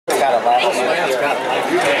got a last one.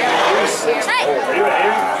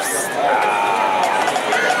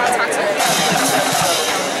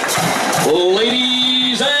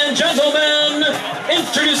 Ladies and gentlemen,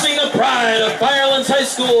 introducing the pride of Firelands High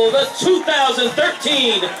School, the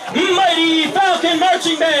 2013 Mighty Falcon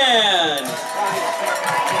Marching Band.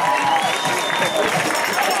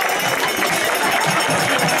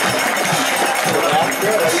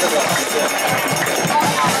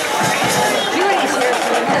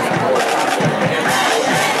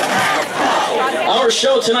 Our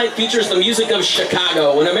show tonight features the music of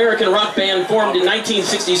Chicago, an American rock band formed in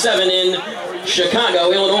 1967 in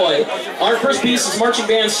Chicago, Illinois. Our first piece is marching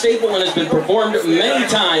band staple and has been performed many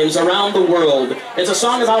times around the world. It's a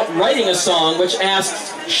song about writing a song which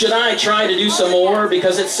asks, should I try to do some more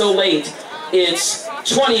because it's so late? It's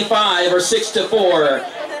 25 or 6 to 4.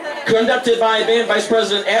 Conducted by Band Vice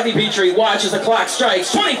President Abby Petrie. Watch as the clock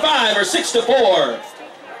strikes 25 or 6 to 4.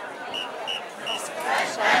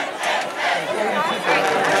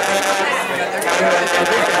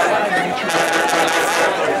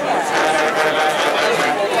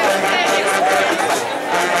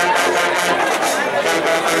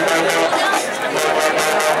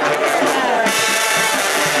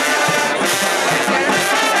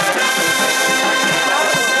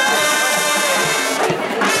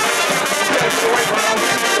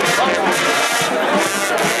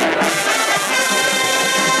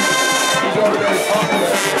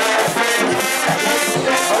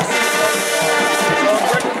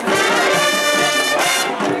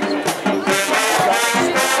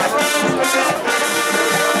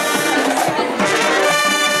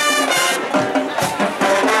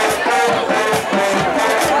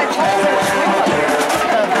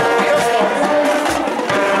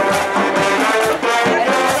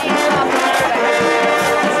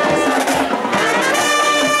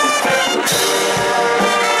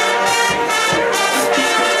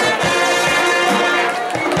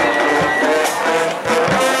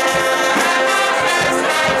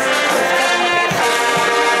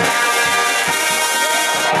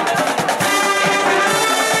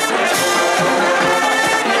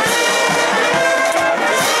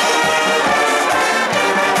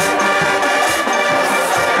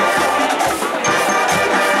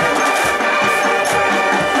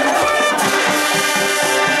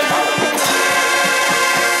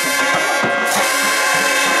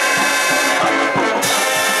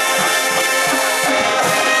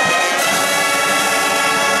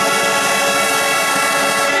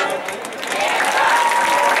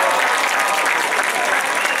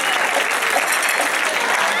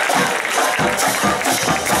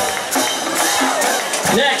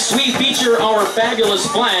 Next, we feature our fabulous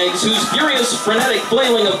flags, whose furious, frenetic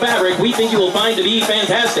flailing of fabric we think you will find to be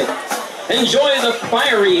fantastic. Enjoy the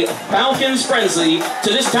fiery Falcon's frenzy to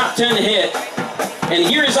this top 10 hit. And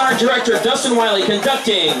here is our director, Dustin Wiley,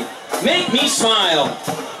 conducting Make Me Smile.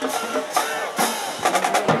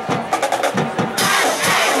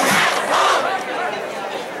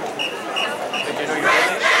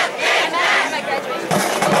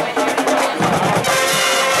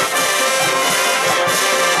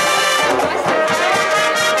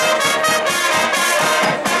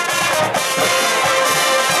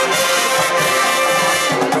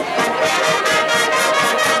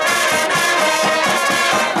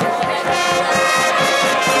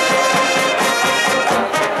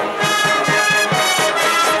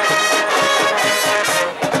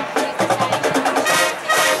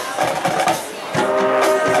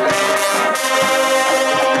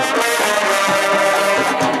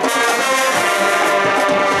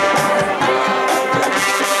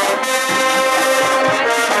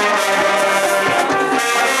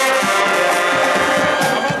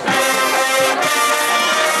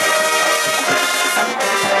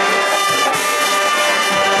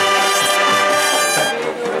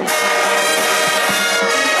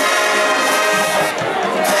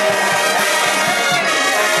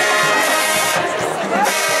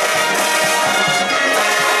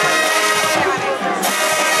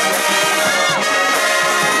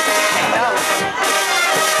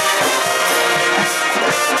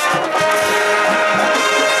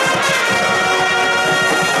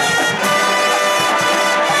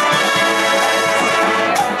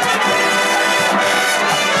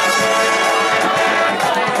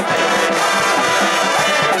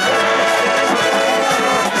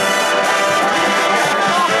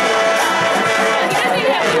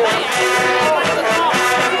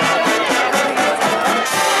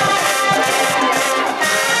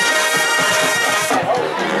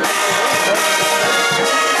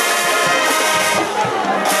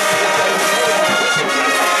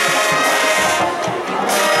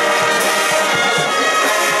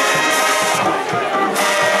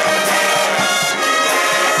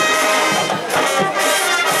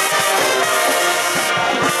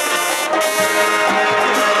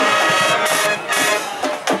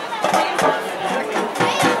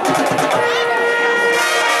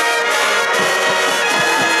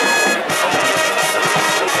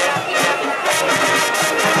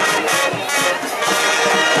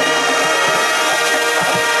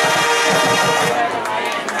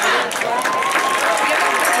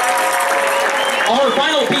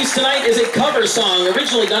 piece tonight is a cover song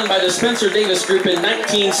originally done by the Spencer Davis Group in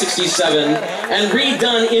 1967 and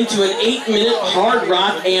redone into an 8-minute hard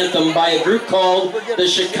rock anthem by a group called the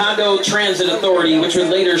Chicago Transit Authority, which would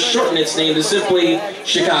later shorten its name to simply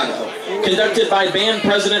Chicago. Conducted by band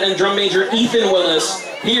president and drum major Ethan Willis,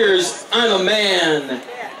 here's I'm a Man.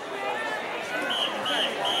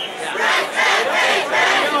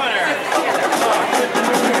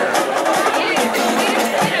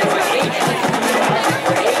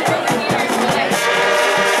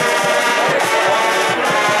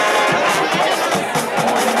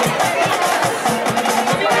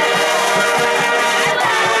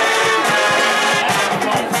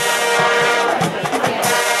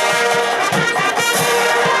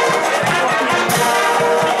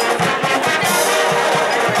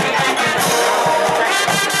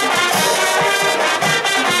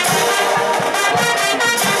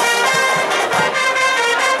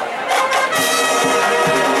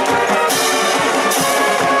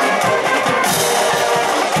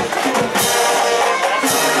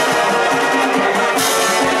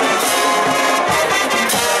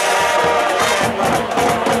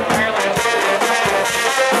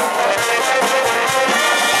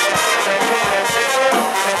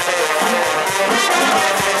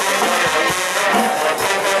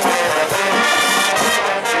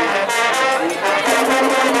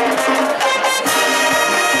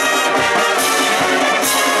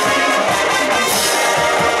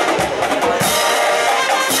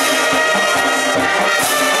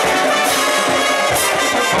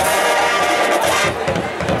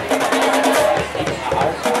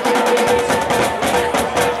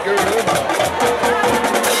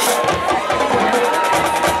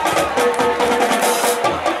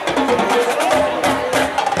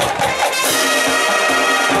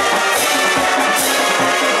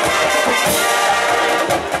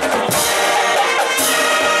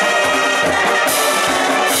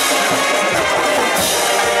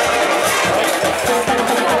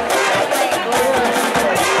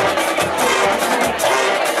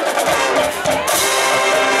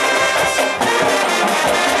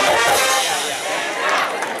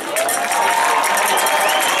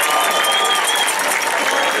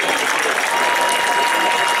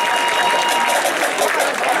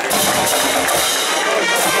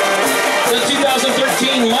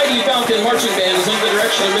 Mighty Falcon Marching Band is under the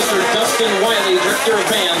direction of Mr. Dustin Wiley, Director of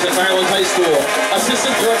Bands at Firelands High School.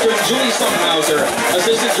 Assistant Director Julie Stumphauser.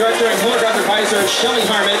 Assistant Director and Choreographer Advisor Shelley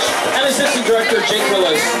Harmich. And Assistant Director Jake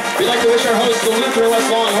Willis. We'd like to wish our host, the Lutheran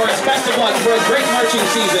West Longhorns, best of luck for a great marching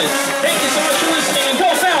season. Thank you so much for listening, and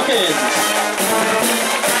go Falcons!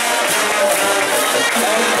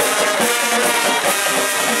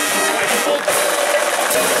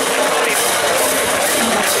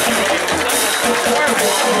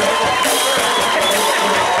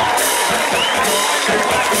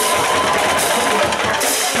 Thank you.